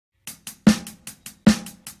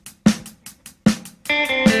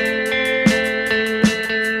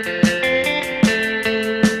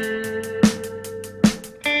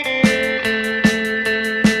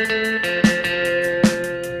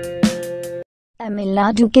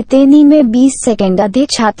तमिलनाडु के तेनी में 20 सेकंड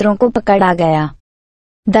अधिक छात्रों को पकड़ा गया।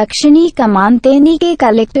 दक्षिणी कमान तेनी के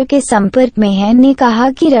कलेक्टर के संपर्क में है ने कहा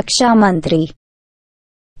कि रक्षा मंत्री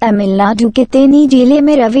तमिलनाडु के तेनी जिले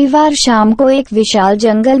में रविवार शाम को एक विशाल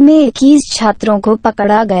जंगल में 21 छात्रों को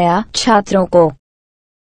पकड़ा गया। छात्रों को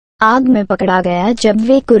आग में पकड़ा गया जब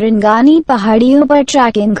वे कुरनगानी पहाड़ियों पर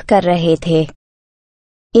ट्रैकिंग कर रहे थे।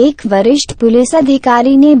 एक वरिष्ठ पुलिस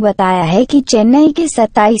अधिकारी ने बताया है कि चेन्नई के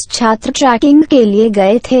 27 छात्र ट्रैकिंग के लिए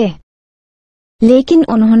गए थे, लेकिन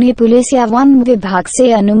उन्होंने पुलिस या वन विभाग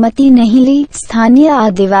से अनुमति नहीं ली। स्थानीय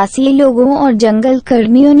आदिवासी लोगों और जंगल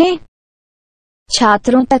कर्मियों ने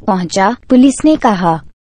छात्रों तक पहुंचा, पुलिस ने कहा।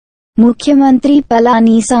 मुख्यमंत्री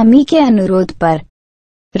पलानीसामी के अनुरोध पर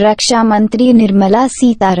रक्षा मंत्री निर्मला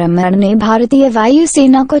सीतारमण ने भारतीय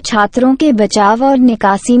वायुसेना को छात्रों के बचाव और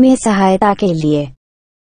निकासी में सहायता के लिए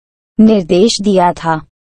निर्देश दिया था।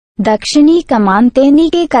 दक्षिणी कमान तेनी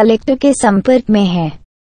के कलेक्टर के संपर्क में है,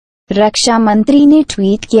 रक्षा मंत्री ने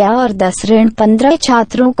ट्वीट किया और 10-15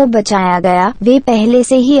 छात्रों को बचाया गया, वे पहले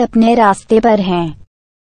से ही अपने रास्ते पर हैं।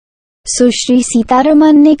 सुश्री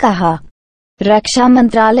सीतारमण ने कहा। रक्षा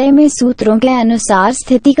मंत्रालय में सूत्रों के अनुसार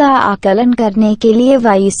स्थिति का आकलन करने के लिए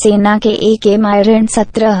वायुसेना के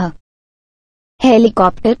AK-17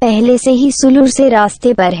 हेलीकॉप्टर पहले से ही सुलूर से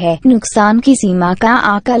रास्ते पर है। नुकसान की सीमा का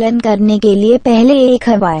आकलन करने के लिए पहले एक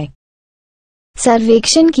हवाई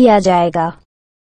सर्वेक्षण किया जाएगा।